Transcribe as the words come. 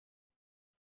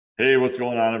Hey, what's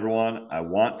going on, everyone? I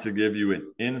want to give you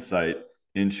an insight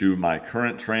into my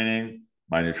current training,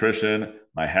 my nutrition,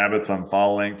 my habits I'm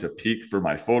following to peak for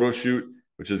my photo shoot,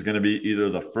 which is going to be either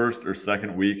the first or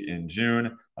second week in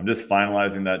June. I'm just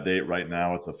finalizing that date right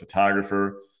now. It's a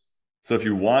photographer. So if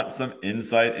you want some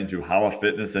insight into how a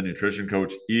fitness and nutrition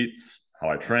coach eats, how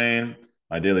I train,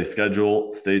 my daily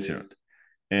schedule, stay tuned.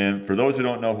 And for those who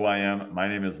don't know who I am, my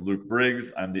name is Luke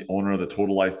Briggs. I'm the owner of the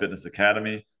Total Life Fitness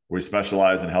Academy, where we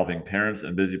specialize in helping parents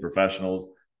and busy professionals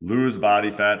lose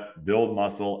body fat, build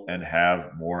muscle, and have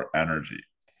more energy.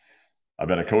 I've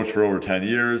been a coach for over 10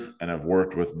 years and have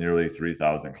worked with nearly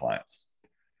 3,000 clients.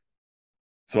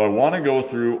 So I want to go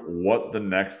through what the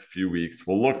next few weeks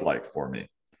will look like for me.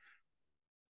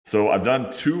 So I've done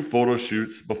two photo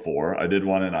shoots before. I did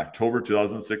one in October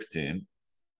 2016.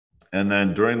 And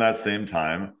then during that same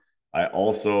time, I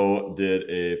also did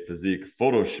a physique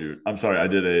photo shoot. I'm sorry, I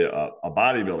did a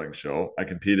bodybuilding show. I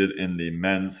competed in the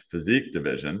men's physique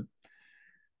division.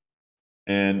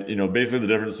 And basically the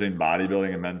difference between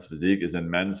bodybuilding and men's physique is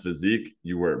in men's physique,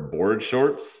 you wear board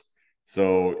shorts.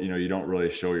 So, you don't really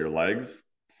show your legs.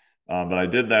 But I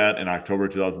did that in October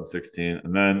 2016.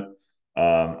 And then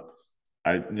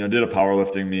I did a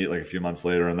powerlifting meet like a few months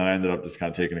later, and then I ended up just kind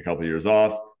of taking a couple of years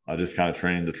off, just kind of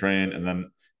training to train. And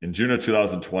then in June of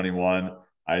 2021,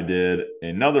 I did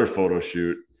another photo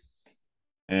shoot.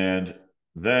 And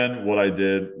then what I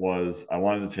did was I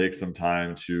wanted to take some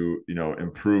time to,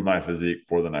 improve my physique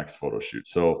for the next photo shoot.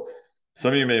 So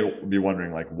some of you may be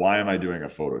wondering, like, why am I doing a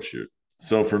photo shoot?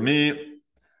 So for me,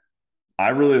 I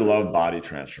really love body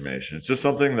transformation. It's just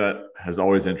something that has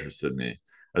always interested me.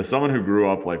 As someone who grew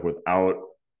up like without,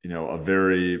 a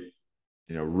very,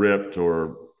 ripped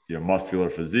or, muscular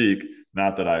physique,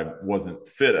 not that I wasn't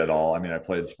fit at all. I mean, I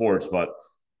played sports, but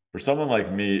for someone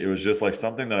like me, it was just like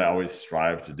something that I always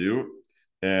strive to do.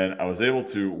 And I was able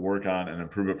to work on and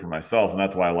improve it for myself. And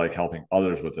that's why I like helping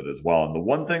others with it as well. And the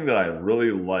one thing that I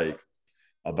really like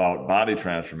about body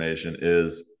transformation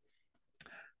is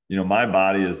my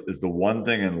body is the one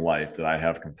thing in life that I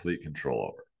have complete control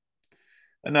over.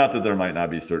 And not that there might not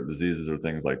be certain diseases or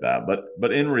things like that,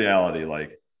 but in reality,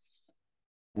 like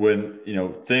when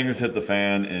things hit the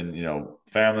fan in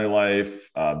family life,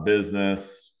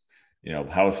 business,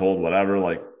 household, whatever,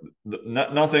 like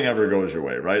nothing ever goes your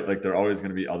way, right? Like there are always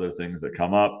going to be other things that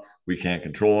come up. We can't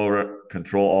control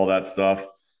all that stuff.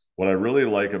 What I really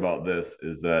like about this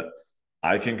is that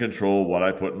I can control what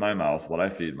I put in my mouth, what I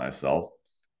feed myself.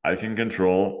 I can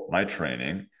control my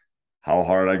training, how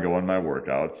hard I go in my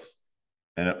workouts,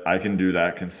 and I can do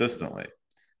that consistently.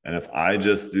 And if I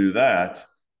just do that,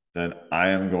 then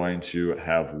I am going to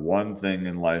have one thing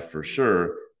in life for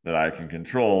sure that I can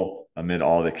control amid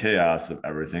all the chaos of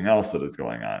everything else that is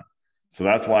going on. So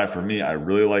that's why for me, I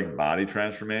really like body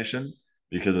transformation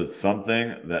because it's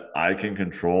something that I can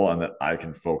control and that I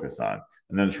can focus on.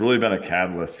 And then it's really been a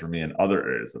catalyst for me in other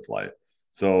areas of life.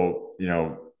 So,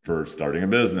 for starting a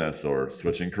business or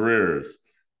switching careers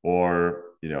or,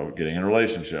 getting in a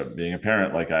relationship, being a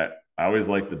parent, like I always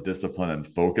like the discipline and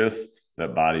focus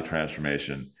that body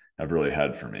transformation have really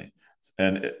had for me.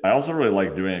 And I also really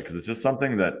like doing it because it's just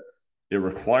something that it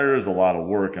requires a lot of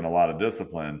work and a lot of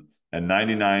discipline. And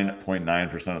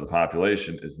 99.9% of the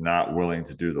population is not willing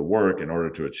to do the work in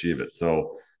order to achieve it.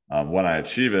 So when I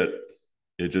achieve it,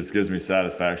 it just gives me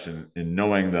satisfaction in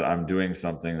knowing that I'm doing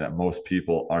something that most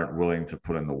people aren't willing to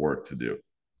put in the work to do.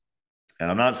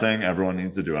 And I'm not saying everyone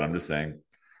needs to do it. I'm just saying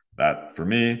that for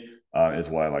me is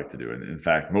what I like to do. And in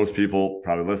fact, most people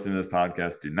probably listening to this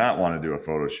podcast do not want to do a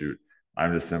photo shoot.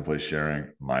 I'm just simply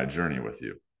sharing my journey with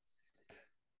you.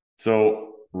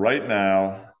 So right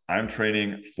now, I'm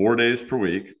training 4 days per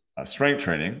week, strength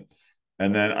training,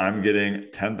 and then I'm getting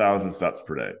 10,000 steps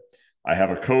per day. I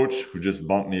have a coach who just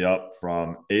bumped me up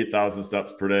from 8,000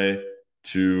 steps per day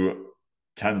to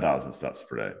 10,000 steps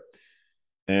per day.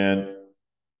 And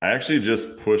I actually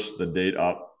just pushed the date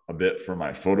up a bit for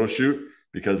my photo shoot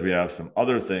because we have some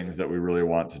other things that we really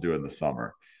want to do in the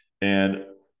summer. And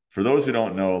for those who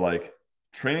don't know, like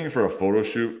training for a photo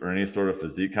shoot or any sort of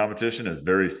physique competition is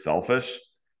very selfish.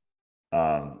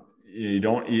 You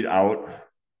don't eat out,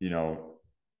 you know,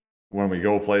 when we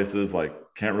go places, like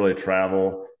can't really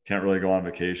travel, can't really go on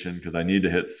vacation because I need to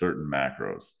hit certain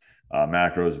macros.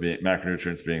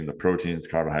 Macronutrients being the proteins,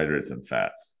 carbohydrates, and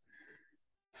fats.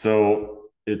 So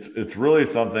it's really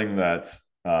something that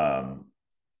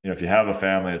if you have a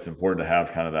family, it's important to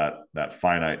have kind of that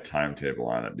finite timetable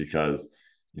on it because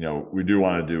we do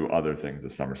want to do other things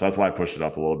this summer. So that's why I pushed it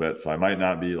up a little bit. So I might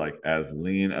not be like as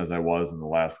lean as I was in the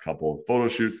last couple of photo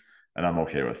shoots, and I'm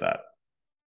okay with that.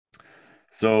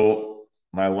 So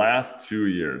my last 2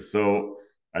 years. So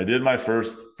I did my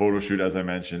first photo shoot, as I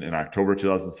mentioned, in October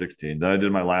 2016. Then I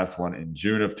did my last one in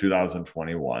June of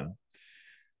 2021.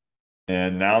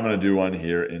 And now I'm going to do one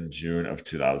here in June of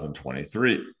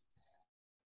 2023.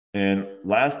 And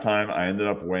last time I ended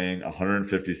up weighing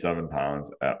 157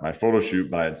 pounds at my photo shoot,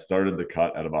 but I had started the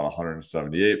cut at about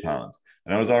 178 pounds.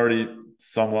 And I was already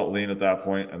somewhat lean at that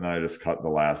point, and then I just cut the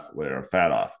last layer of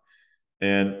fat off.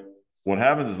 And what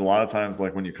happens is a lot of times,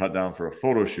 like when you cut down for a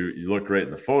photo shoot, you look great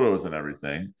in the photos and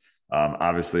everything.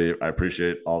 Obviously, I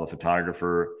appreciate all the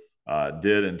photographer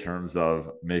did in terms of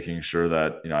making sure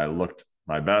that I looked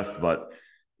my best, but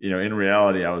in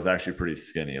reality, I was actually pretty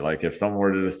skinny. Like if someone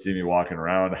were to just see me walking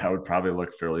around, I would probably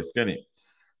look fairly skinny.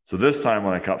 So this time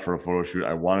when I cut for a photo shoot,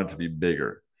 I wanted to be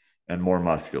bigger and more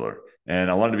muscular.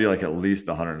 And I wanted to be like at least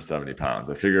 170 pounds.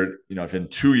 I figured, if in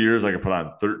 2 years I could put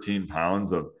on 13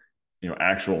 pounds of,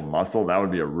 actual muscle, that would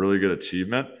be a really good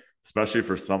achievement, especially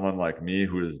for someone like me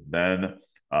who has been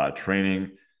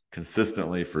training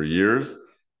consistently for years.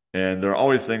 And there are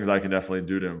always things I can definitely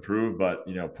do to improve, but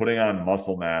putting on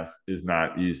muscle mass is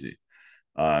not easy.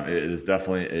 It is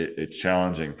definitely a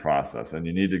challenging process, and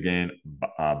you need to gain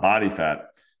body fat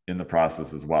in the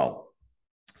process as well.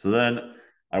 So then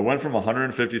I went from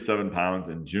 157 pounds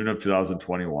in June of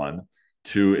 2021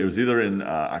 to it was either in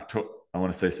October, I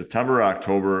want to say September or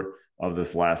October of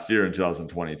this last year in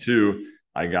 2022,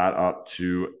 I got up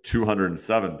to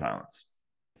 207 pounds.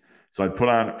 So I put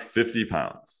on 50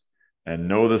 pounds. And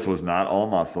no, this was not all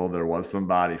muscle. There was some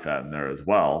body fat in there as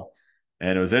well.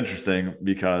 And it was interesting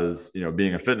because,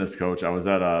 being a fitness coach, I was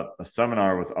at a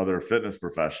seminar with other fitness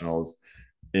professionals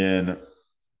in,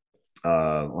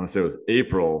 I want to say it was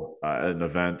April, at an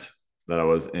event that I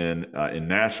was in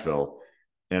Nashville.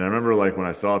 And I remember like when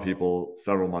I saw people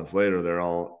several months later, they're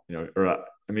all,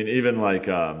 I mean, even like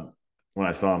when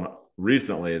I saw them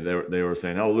recently, they were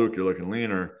saying, "Oh, Luke, you're looking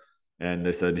leaner." And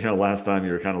they said, last time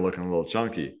you were kind of looking a little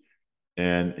chunky.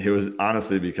 And it was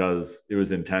honestly because it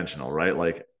was intentional, right?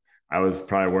 Like I was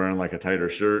probably wearing like a tighter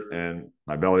shirt and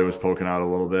my belly was poking out a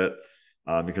little bit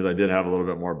because I did have a little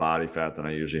bit more body fat than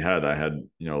I usually had. I had,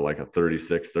 like a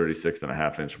 36 and a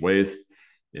half inch waist,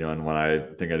 and when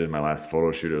I think I did my last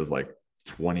photo shoot, it was like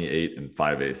 28 and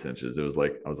 5/8 inches. It was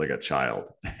like, I was like a child,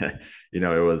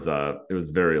 it was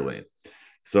very lean.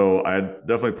 So I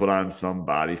definitely put on some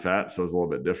body fat. So it was a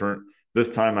little bit different. This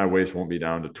time my waist won't be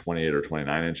down to 28 or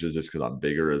 29 inches just because I'm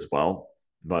bigger as well.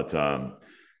 But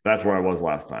that's where I was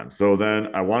last time. So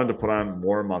then I wanted to put on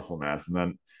more muscle mass and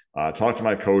then talked to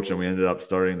my coach and we ended up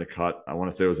starting the cut. I want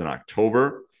to say it was in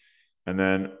October. And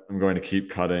then I'm going to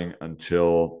keep cutting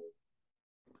until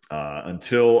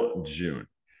June.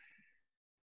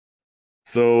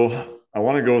 So I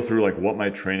want to go through like what my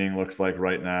training looks like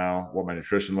right now, what my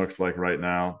nutrition looks like right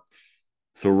now.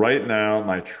 So right now,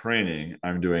 my training,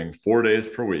 I'm doing 4 days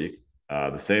per week,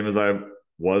 the same as I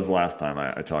was last time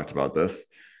I talked about this.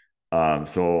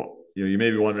 So you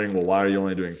may be wondering, well, why are you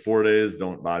only doing 4 days?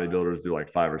 Don't bodybuilders do like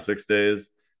 5 or 6 days?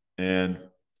 And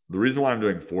the reason why I'm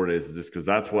doing 4 days is just because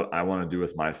that's what I want to do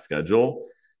with my schedule.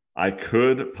 I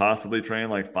could possibly train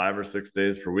like 5 or 6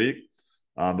 days per week,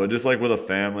 but just like with a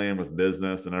family and with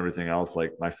business and everything else,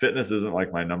 like my fitness isn't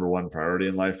like my number one priority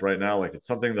in life right now. Like it's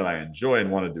something that I enjoy and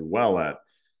want to do well at,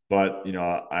 but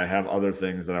I have other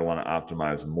things that I want to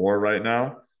optimize more right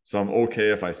now. So I'm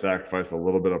okay if I sacrifice a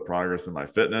little bit of progress in my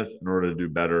fitness in order to do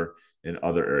better in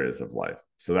other areas of life.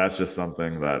 So that's just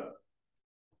something that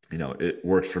it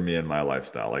works for me in my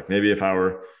lifestyle. Like maybe if I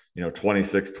were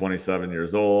 26, 27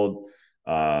 years old,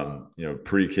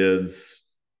 pre-kids,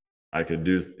 I could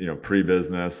do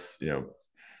pre-business,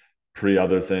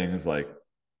 pre-other things, like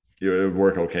it would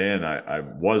work okay. And I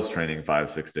was training 5,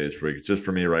 6 days per week. It's just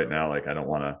for me right now, like I don't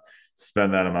want to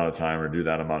spend that amount of time or do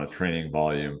that amount of training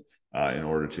volume in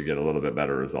order to get a little bit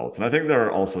better results. And I think there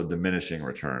are also diminishing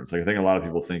returns. Like I think a lot of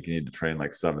people think you need to train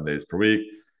like 7 days per week.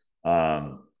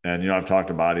 And I've talked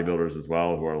to bodybuilders as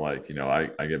well who are like,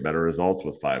 I get better results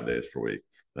with 5 days per week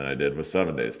than I did with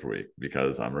 7 days per week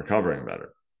because I'm recovering better.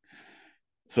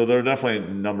 So there are definitely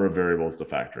a number of variables to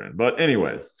factor in. But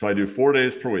anyways, so I do 4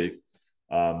 days per week.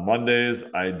 Mondays,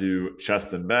 I do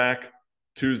chest and back.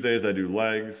 Tuesdays, I do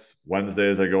legs.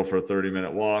 Wednesdays, I go for a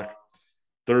 30-minute walk.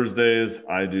 Thursdays,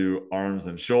 I do arms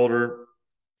and shoulders.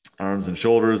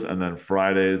 And then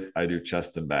Fridays, I do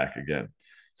chest and back again.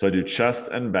 So I do chest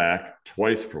and back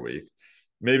twice per week.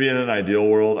 Maybe in an ideal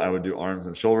world, I would do arms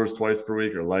and shoulders twice per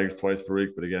week or legs twice per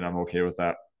week. But again, I'm okay with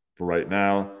that for right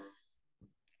now.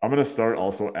 I'm going to start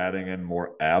also adding in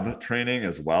more ab training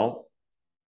as well.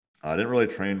 I didn't really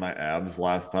train my abs the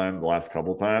last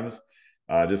couple times,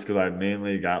 just because I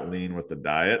mainly got lean with the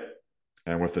diet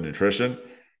and with the nutrition.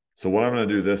 So what I'm going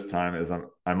to do this time is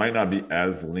I might not be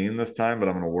as lean this time, but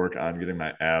I'm going to work on getting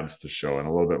my abs to show and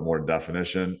a little bit more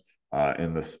definition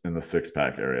in the six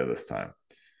pack area this time.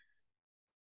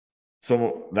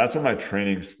 So that's what my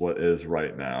training split is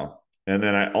right now. And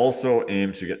then I also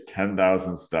aim to get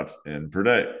 10,000 steps in per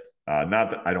day.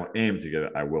 Not that I don't aim to get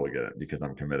it, I will get it because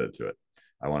I'm committed to it.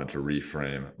 I wanted to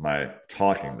reframe my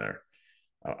talking there.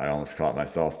 I almost caught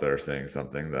myself there saying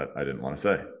something that I didn't want to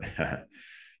say.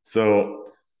 So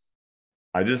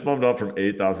I just bumped up from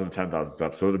 8,000 to 10,000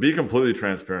 steps. So to be completely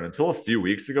transparent, until a few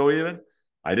weeks ago, even,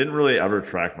 I didn't really ever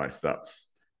track my steps.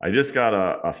 I just got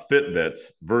a Fitbit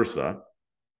Versa.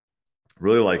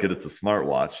 Really like it. It's a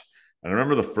smartwatch. And I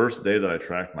remember the first day that I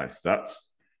tracked my steps,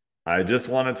 I just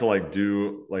wanted to like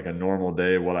do like a normal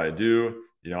day, what I do.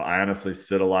 I honestly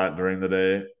sit a lot during the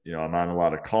day. I'm on a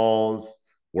lot of calls,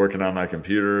 working on my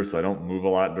computer. So I don't move a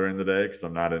lot during the day because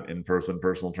I'm not an in-person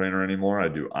personal trainer anymore. I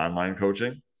do online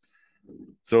coaching.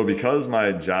 So because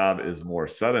my job is more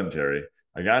sedentary,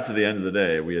 I got to the end of the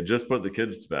day. We had just put the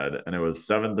kids to bed and it was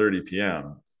 7:30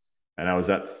 p.m. and I was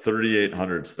at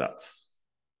 3,800 steps.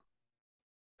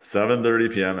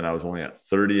 7:30 p.m. and I was only at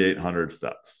 3,800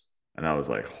 steps. And I was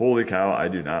like, holy cow, I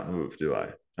do not move, do I?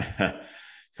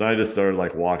 So I just started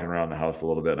like walking around the house a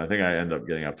little bit. And I think I ended up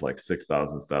getting up to like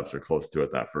 6,000 steps or close to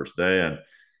it that first day. And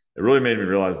it really made me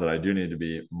realize that I do need to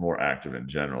be more active in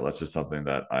general. That's just something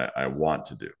that I want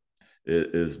to do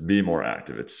is be more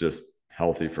active. It's just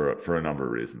healthy for a number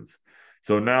of reasons.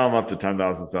 So now I'm up to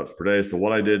 10,000 steps per day. So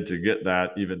what I did to get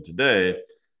that even today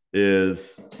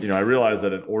is, I realized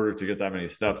that in order to get that many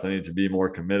steps, I need to be more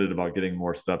committed about getting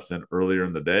more steps in earlier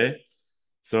in the day.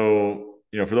 So,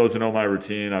 for those who know my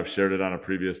routine, I've shared it on a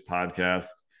previous podcast.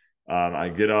 I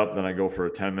get up, then I go for a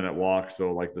 10-minute walk.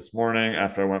 So like this morning,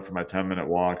 after I went for my 10-minute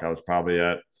walk, I was probably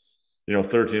at,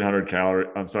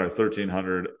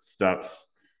 1,300 steps.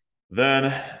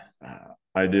 Then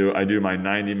I do my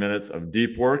 90 minutes of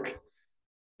deep work.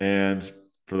 And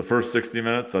for the first 60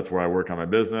 minutes, that's where I work on my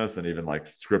business and even like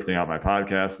scripting out my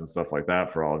podcast and stuff like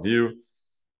that for all of you.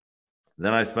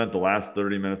 Then I spent the last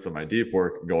 30 minutes of my deep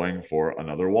work going for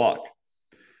another walk.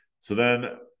 So then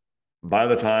by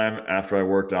the time after I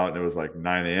worked out and it was like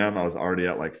 9 a.m., I was already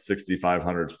at like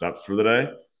 6,500 steps for the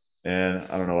day. And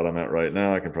I don't know what I'm at right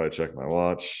now. I can probably check my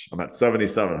watch. I'm at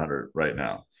 7,700 right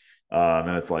now.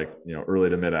 And it's like,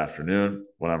 early to mid afternoon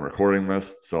when I'm recording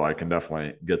this. So I can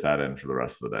definitely get that in for the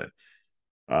rest of the day.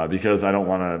 Because I don't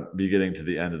want to be getting to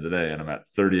the end of the day and I'm at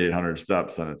 3,800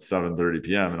 steps and it's 7:30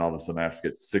 p.m. and all of a sudden I have to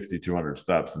get 6,200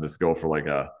 steps and just go for like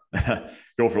a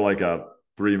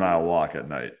 3-mile walk at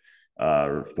night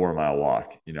or 4-mile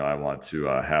walk. I want to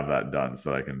have that done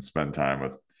so I can spend time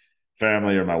with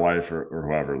family or my wife or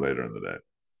whoever later in the day.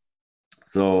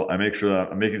 So I'm making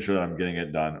sure that I'm getting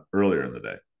it done earlier in the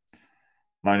day.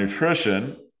 My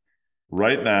nutrition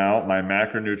right now, my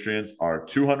macronutrients are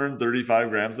 235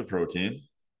 grams of protein,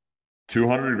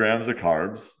 200 grams of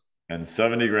carbs, and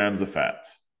 70 grams of fat.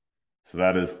 So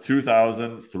that is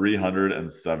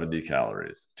 2,370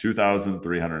 calories.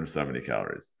 2,370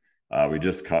 calories. We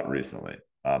just cut recently.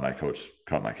 My coach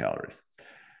cut my calories.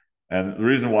 And the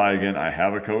reason why, again, I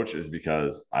have a coach is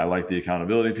because I like the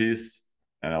accountability piece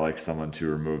and I like someone to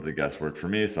remove the guesswork for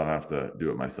me so I don't have to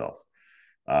do it myself.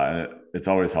 And it's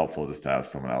always helpful just to have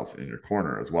someone else in your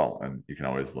corner as well. And you can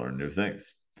always learn new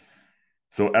things.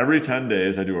 So every 10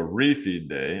 days, I do a refeed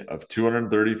day of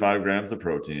 235 grams of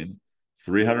protein,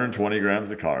 320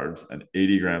 grams of carbs, and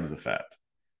 80 grams of fat.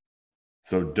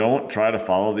 So don't try to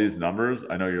follow these numbers.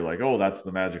 I know you're like, oh, that's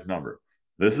the magic number.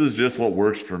 This is just what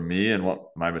works for me and what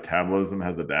my metabolism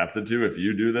has adapted to. If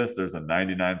you do this, there's a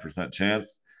 99%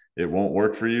 chance it won't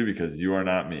work for you because you are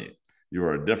not me. You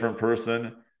are a different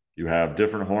person. You have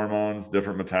different hormones,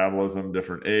 different metabolism,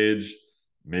 different age,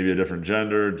 maybe a different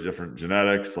gender, different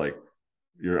genetics. Like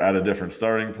you're at a different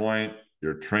starting point.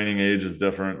 Your training age is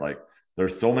different. Like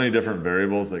there's so many different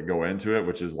variables that go into it,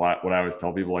 which is what I always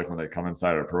tell people, like when they come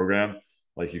inside our program,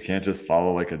 like you can't just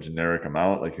follow like a generic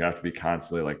amount. Like you have to be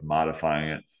constantly like modifying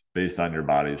it based on your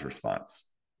body's response.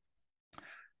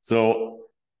 So,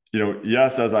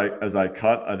 yes, as I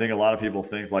cut, I think a lot of people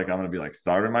think like I'm going to be like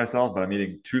starving myself, but I'm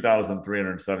eating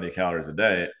 2,370 calories a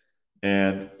day.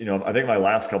 And, I think my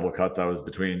last couple of cuts, I was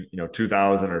between,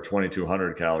 2,000 or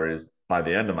 2,200 calories by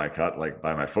the end of my cut, like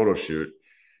by my photo shoot.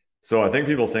 So I think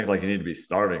people think like you need to be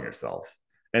starving yourself.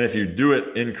 And if you do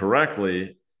it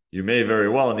incorrectly, you may very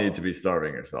well need to be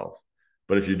starving yourself.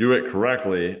 But if you do it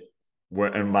correctly,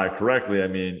 and by correctly, I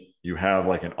mean you have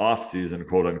like an off season,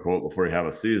 quote unquote, before you have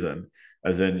a season,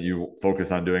 as in you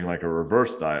focus on doing like a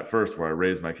reverse diet first, where I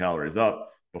raise my calories up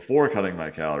before cutting my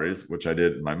calories, which I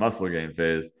did in my muscle gain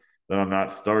phase. then I'm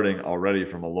not starting already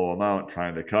from a low amount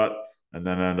trying to cut and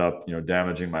then end up,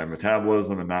 damaging my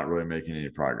metabolism and not really making any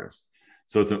progress.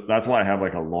 So that's why I have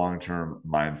like a long-term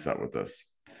mindset with this.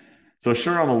 So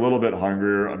sure, I'm a little bit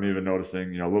hungrier. I'm even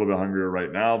noticing, a little bit hungrier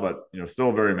right now, but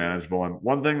still very manageable. And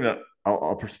one thing that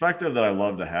a perspective that I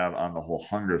love to have on the whole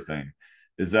hunger thing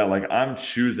is that like I'm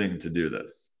choosing to do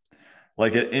this.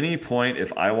 Like at any point,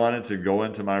 if I wanted to go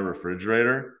into my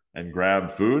refrigerator and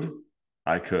grab food,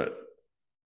 I could.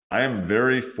 I am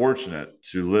very fortunate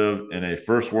to live in a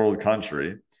first world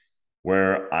country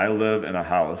where I live in a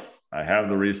house. I have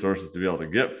the resources to be able to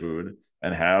get food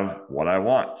and have what I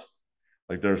want.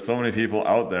 Like there's so many people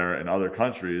out there in other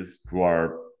countries who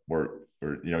are, or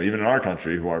even in our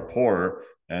country, who are poor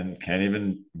and can't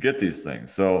even get these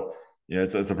things. So,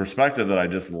 it's a perspective that I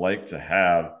just like to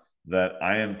have, that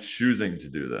I am choosing to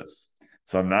do this.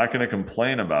 So I'm not going to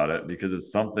complain about it because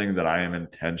it's something that I am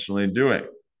intentionally doing.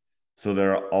 So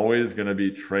there are always going to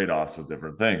be trade-offs with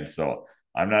different things. So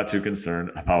I'm not too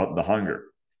concerned about the hunger,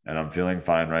 and I'm feeling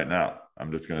fine right now.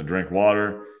 I'm just going to drink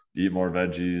water, eat more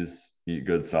veggies, eat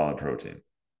good solid protein.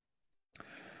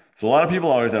 So a lot of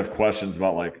people always have questions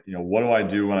about like, what do I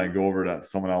do when I go over to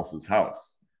someone else's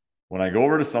house? When I go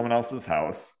over to someone else's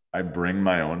house, I bring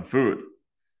my own food.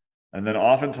 And then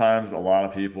oftentimes a lot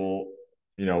of people,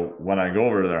 when I go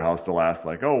over to their house, they'll ask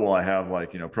like, oh, well, I have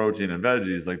like, protein and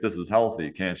veggies, like this is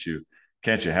healthy. Can't you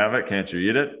have it? Can't you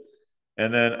eat it?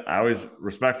 And then I always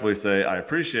respectfully say, I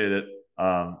appreciate it.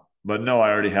 But no,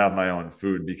 I already have my own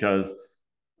food, because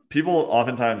people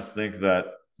oftentimes think that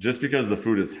just because the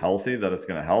food is healthy, that it's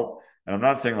going to help. And I'm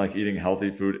not saying like eating healthy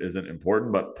food isn't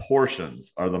important, but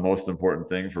portions are the most important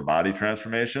thing for body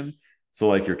transformation. So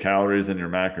like your calories and your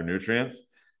macronutrients.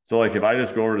 So like if I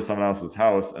just go over to someone else's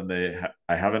house and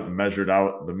I haven't measured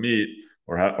out the meat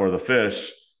or the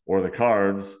fish or the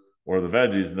carbs or the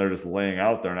veggies, and they're just laying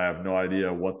out there and I have no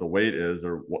idea what the weight is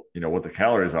or what the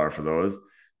calories are for those,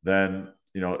 then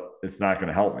it's not going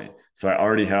to help me. So I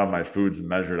already have my foods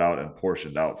measured out and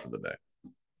portioned out for the day.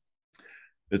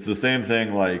 It's the same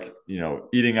thing like,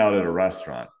 eating out at a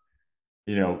restaurant.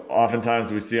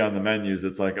 Oftentimes we see on the menus,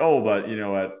 it's like, oh, but,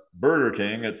 at Burger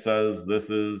King, it says this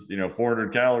is,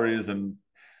 400 calories and,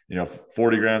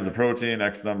 40 grams of protein,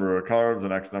 X number of carbs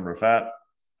and X number of fat.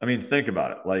 I mean, think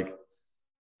about it. Like,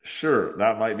 sure,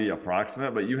 that might be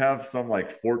approximate, but you have some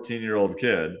like 14-year-old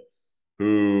kid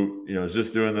who is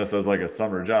just doing this as like a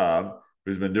summer job,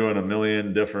 who's been doing a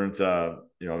million different a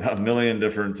million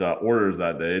different orders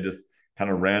that day, just kind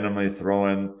of randomly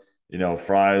throwing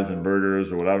fries and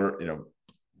burgers or whatever,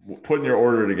 putting your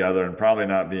order together and probably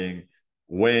not being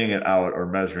weighing it out or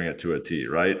measuring it to a T,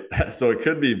 right? So it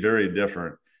could be very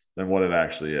different than what it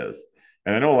actually is.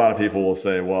 And I know a lot of people will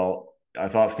say, well, I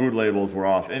thought food labels were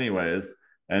off anyways.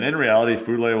 And in reality,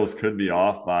 food labels could be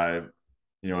off by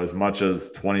as much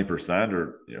as 20%,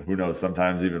 or who knows,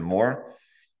 sometimes even more.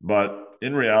 But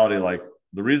in reality, like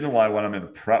the reason why when I'm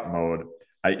in prep mode,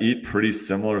 I eat pretty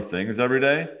similar things every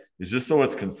day is just so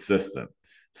it's consistent.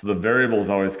 So the variable is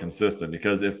always consistent,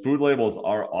 because if food labels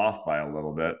are off by a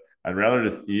little bit, I'd rather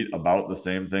just eat about the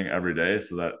same thing every day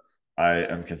so that I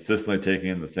am consistently taking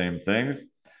in the same things,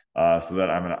 so that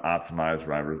I'm going to optimize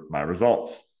my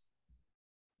results.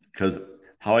 Because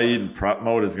how I eat in prep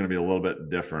mode is going to be a little bit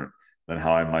different than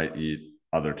how I might eat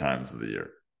other times of the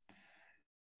year.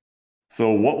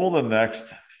 So what will the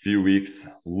next few weeks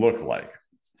look like?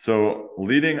 So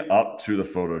leading up to the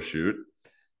photo shoot,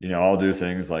 I'll do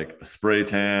things like a spray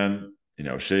tan,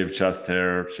 shave chest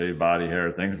hair, shave body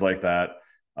hair, things like that.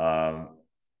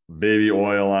 Baby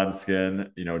oil on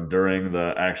skin, during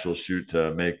the actual shoot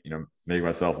to make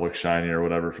myself look shiny or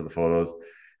whatever for the photos.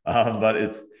 But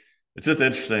it's just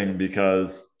interesting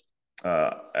because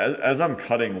as I'm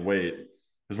cutting weight,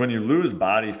 because when you lose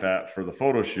body fat for the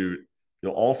photo shoot,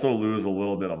 you'll also lose a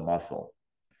little bit of muscle.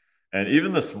 And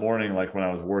even this morning, like when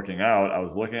I was working out, I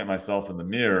was looking at myself in the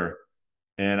mirror,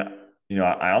 and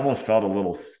I almost felt a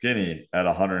little skinny at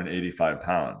 185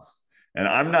 pounds. And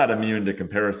I'm not immune to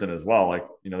comparison as well. Like,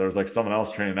 there was like someone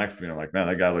else training next to me, and I'm like, man,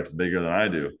 that guy looks bigger than I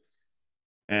do.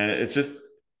 And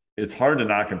it's hard to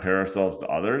not compare ourselves to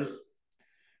others.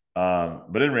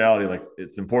 But in reality, like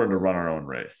it's important to run our own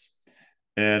race.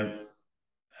 And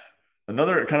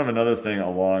another thing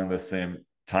along the same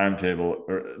timetable,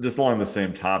 or just along the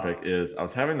same topic, is I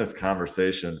was having this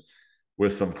conversation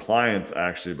with some clients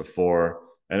actually before,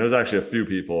 and it was actually a few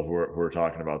people who were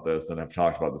talking about this and have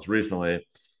talked about this recently,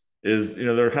 is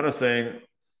they're kind of saying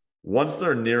once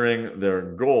they're nearing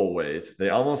their goal weight, they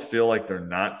almost feel like they're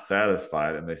not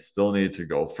satisfied and they still need to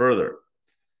go further.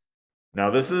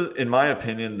 Now, this is, in my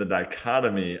opinion, the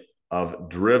dichotomy of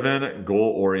driven,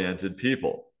 goal-oriented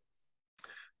people.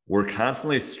 we're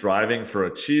constantly striving for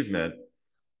achievement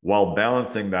while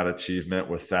balancing that achievement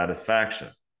with satisfaction.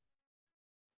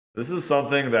 This is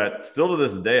something that still to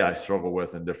this day I struggle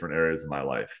with in different areas of my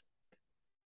life.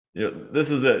 This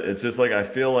is it. It's just like I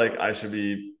feel like I should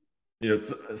be,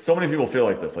 so many people feel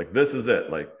like this. Like this is it.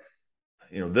 Like,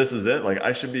 this is it. Like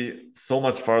I should be so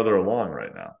much farther along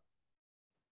right now.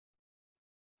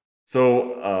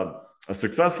 So, a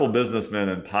successful businessman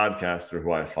and podcaster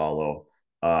who I follow,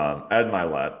 Ed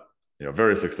Milet,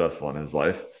 very successful in his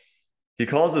life. He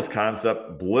calls this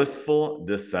concept blissful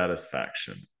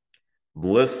dissatisfaction.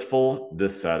 Blissful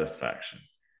dissatisfaction.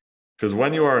 Because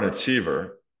when you are an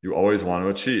achiever, you always want to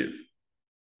achieve.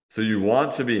 So you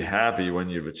want to be happy when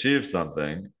you've achieved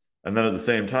something. And then at the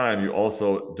same time, you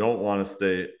also don't want to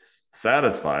stay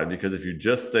satisfied, because if you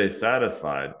just stay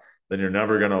satisfied, then you're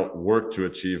never going to work to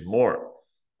achieve more.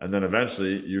 And then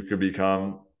eventually you could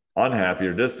become unhappy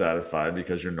or dissatisfied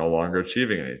because you're no longer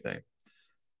achieving anything.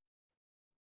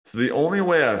 So the only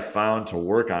way I've found to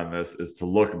work on this is to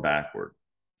look backward.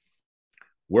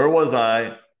 Where was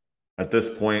I at this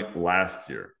point last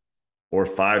year or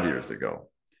 5 years ago?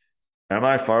 Am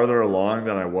I farther along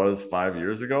than I was 5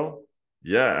 years ago?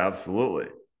 Yeah, absolutely.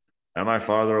 Am I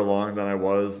farther along than I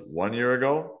was 1 year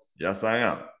ago? Yes, I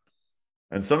am.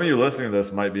 And some of you listening to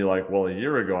this might be like, well, a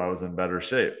year ago I was in better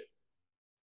shape.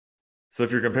 So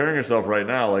if you're comparing yourself right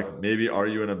now, like maybe are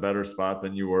you in a better spot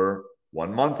than you were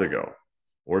 1 month ago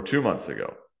or 2 months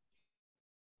ago?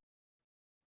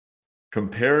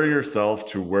 Compare yourself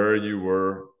to where you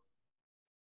were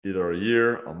either a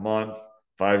year, a month,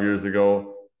 5 years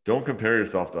ago. Don't compare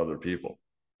yourself to other people.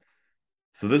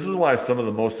 So this is why some of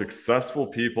the most successful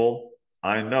people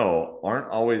I know aren't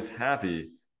always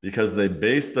happy, because they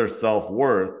base their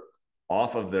self-worth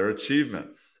off of their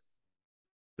achievements,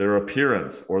 their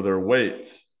appearance or their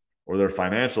weight or their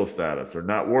financial status or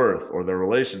net worth or their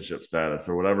relationship status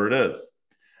or whatever it is.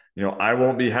 I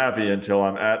won't be happy until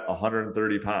I'm at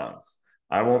 130 pounds.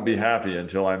 I won't be happy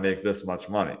until I make this much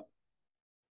money.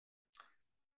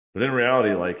 But in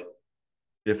reality, like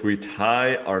if we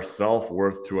tie our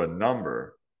self-worth to a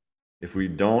number, if we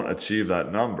don't achieve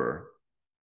that number,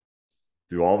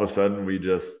 do all of a sudden we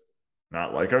just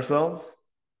not like ourselves?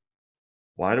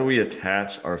 Why do we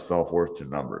attach our self-worth to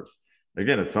numbers?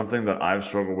 Again, it's something that I've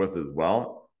struggled with as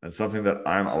well, and something that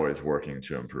I'm always working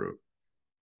to improve.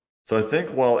 So I think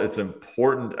while it's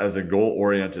important as a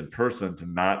goal-oriented person to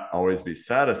not always be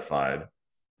satisfied,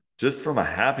 just from a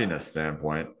happiness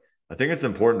standpoint, I think it's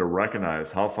important to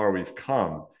recognize how far we've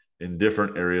come in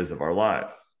different areas of our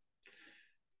lives.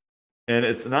 And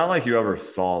it's not like you ever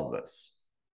solve this.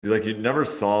 You never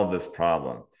solve this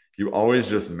problem. You always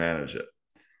just manage it.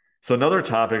 So another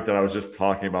topic that I was just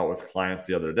talking about with clients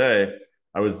the other day,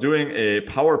 I was doing a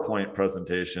PowerPoint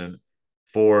presentation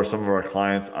for some of our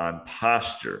clients on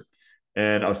posture.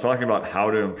 And I was talking about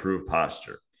how to improve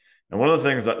posture. And one of the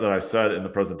things that I said in the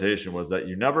presentation was that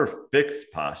you never fix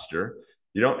posture.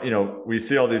 You don't, we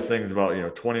see all these things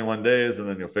about, 21 days and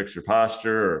then you'll fix your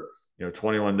posture, or,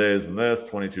 21 days and this,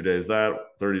 22 days that,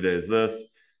 30 days this.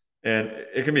 And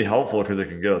it can be helpful because it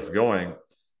can get us going.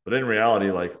 But in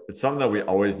reality, like it's something that we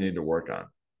always need to work on.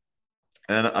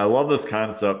 And I love this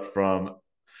concept from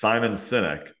Simon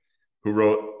Sinek, who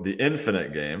wrote The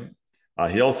Infinite Game.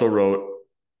 He also wrote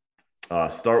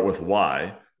Start With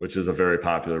Why, which is a very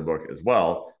popular book as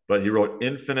well. But he wrote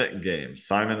Infinite Game,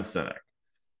 Simon Sinek.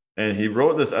 And he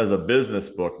wrote this as a business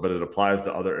book, but it applies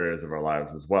to other areas of our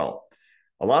lives as well.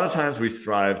 A lot of times we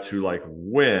strive to like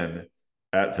win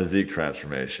at physique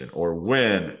transformation or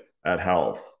win at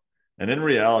health. And in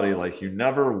reality, like you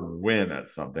never win at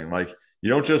something. Like you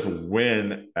don't just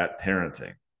win at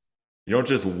parenting. You don't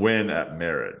just win at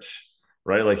marriage,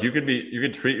 right? Like you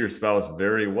could treat your spouse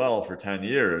very well for 10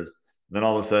 years. And then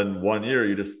all of a sudden, 1 year,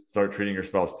 you just start treating your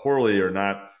spouse poorly or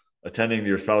not attending to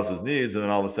your spouse's needs. And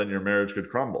then all of a sudden your marriage could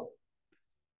crumble.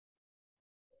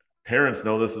 Parents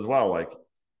know this as well. Like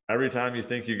every time you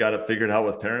think you got it figured out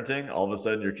with parenting, all of a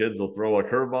sudden your kids will throw a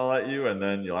curveball at you and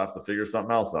then you'll have to figure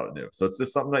something else out new. So it's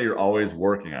just something that you're always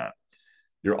working on.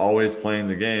 You're always playing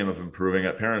the game of improving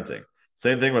at parenting.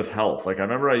 Same thing with health. Like I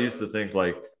remember I used to think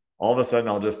like all of a sudden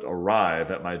I'll just arrive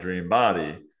at my dream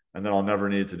body and then I'll never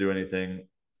need to do anything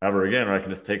ever again, or I can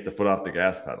just take the foot off the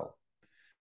gas pedal.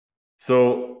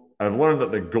 So I've learned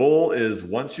that the goal is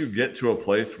once you get to a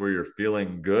place where you're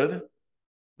feeling good,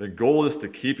 the goal is to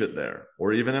keep it there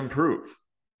or even improve.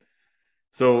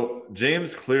 So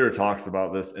James Clear talks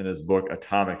about this in his book,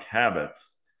 Atomic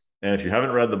Habits. And if you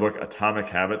haven't read the book Atomic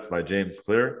Habits by James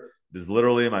Clear, it is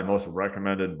literally my most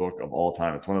recommended book of all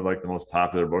time. It's one of like the most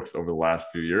popular books over the last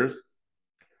few years.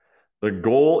 The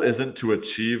goal isn't to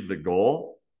achieve the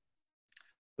goal.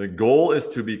 The goal is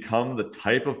to become the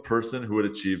type of person who would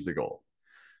achieve the goal.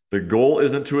 The goal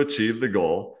isn't to achieve the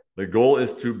goal. The goal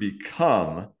is to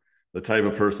become the type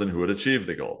of person who would achieve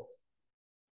the goal.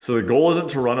 So the goal isn't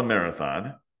to run a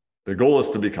marathon. The goal is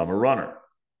to become a runner.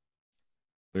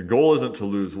 The goal isn't to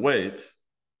lose weight.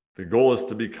 The goal is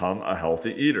to become a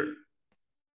healthy eater.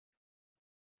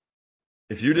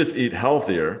 If you just eat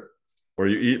healthier or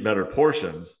you eat better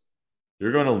portions,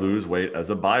 you're going to lose weight as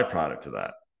a byproduct of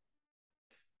that.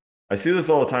 I see this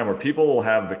all the time where people will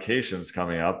have vacations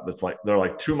coming up that's like they're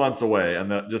like 2 months away,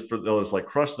 and they'll just like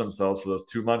crush themselves for those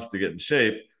 2 months to get in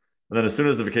shape. And then as soon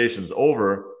as the vacation's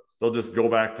over, they'll just go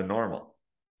back to normal.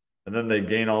 And then they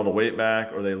gain all the weight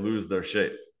back or they lose their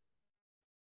shape.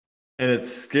 And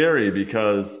it's scary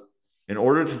because in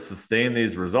order to sustain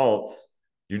these results,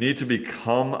 you need to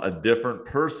become a different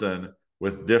person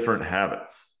with different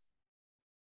habits.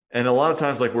 And a lot of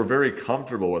times, like, we're very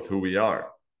comfortable with who we are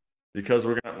because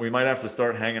we might have to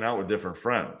start hanging out with different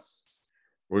friends.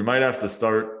 We might have to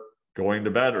start going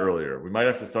to bed earlier. We might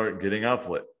have to start getting up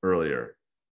earlier.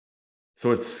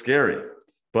 So it's scary.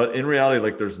 But in reality,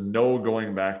 like, there's no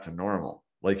going back to normal,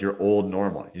 like your old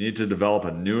normal. You need to develop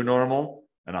a new normal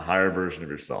and a higher version of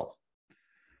yourself.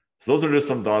 So those are just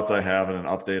some thoughts I have and an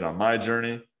update on my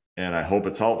journey, and I hope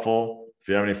it's helpful. If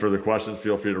you have any further questions,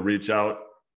 feel free to reach out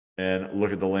and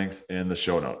look at the links in the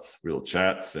show notes. We will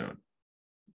chat soon.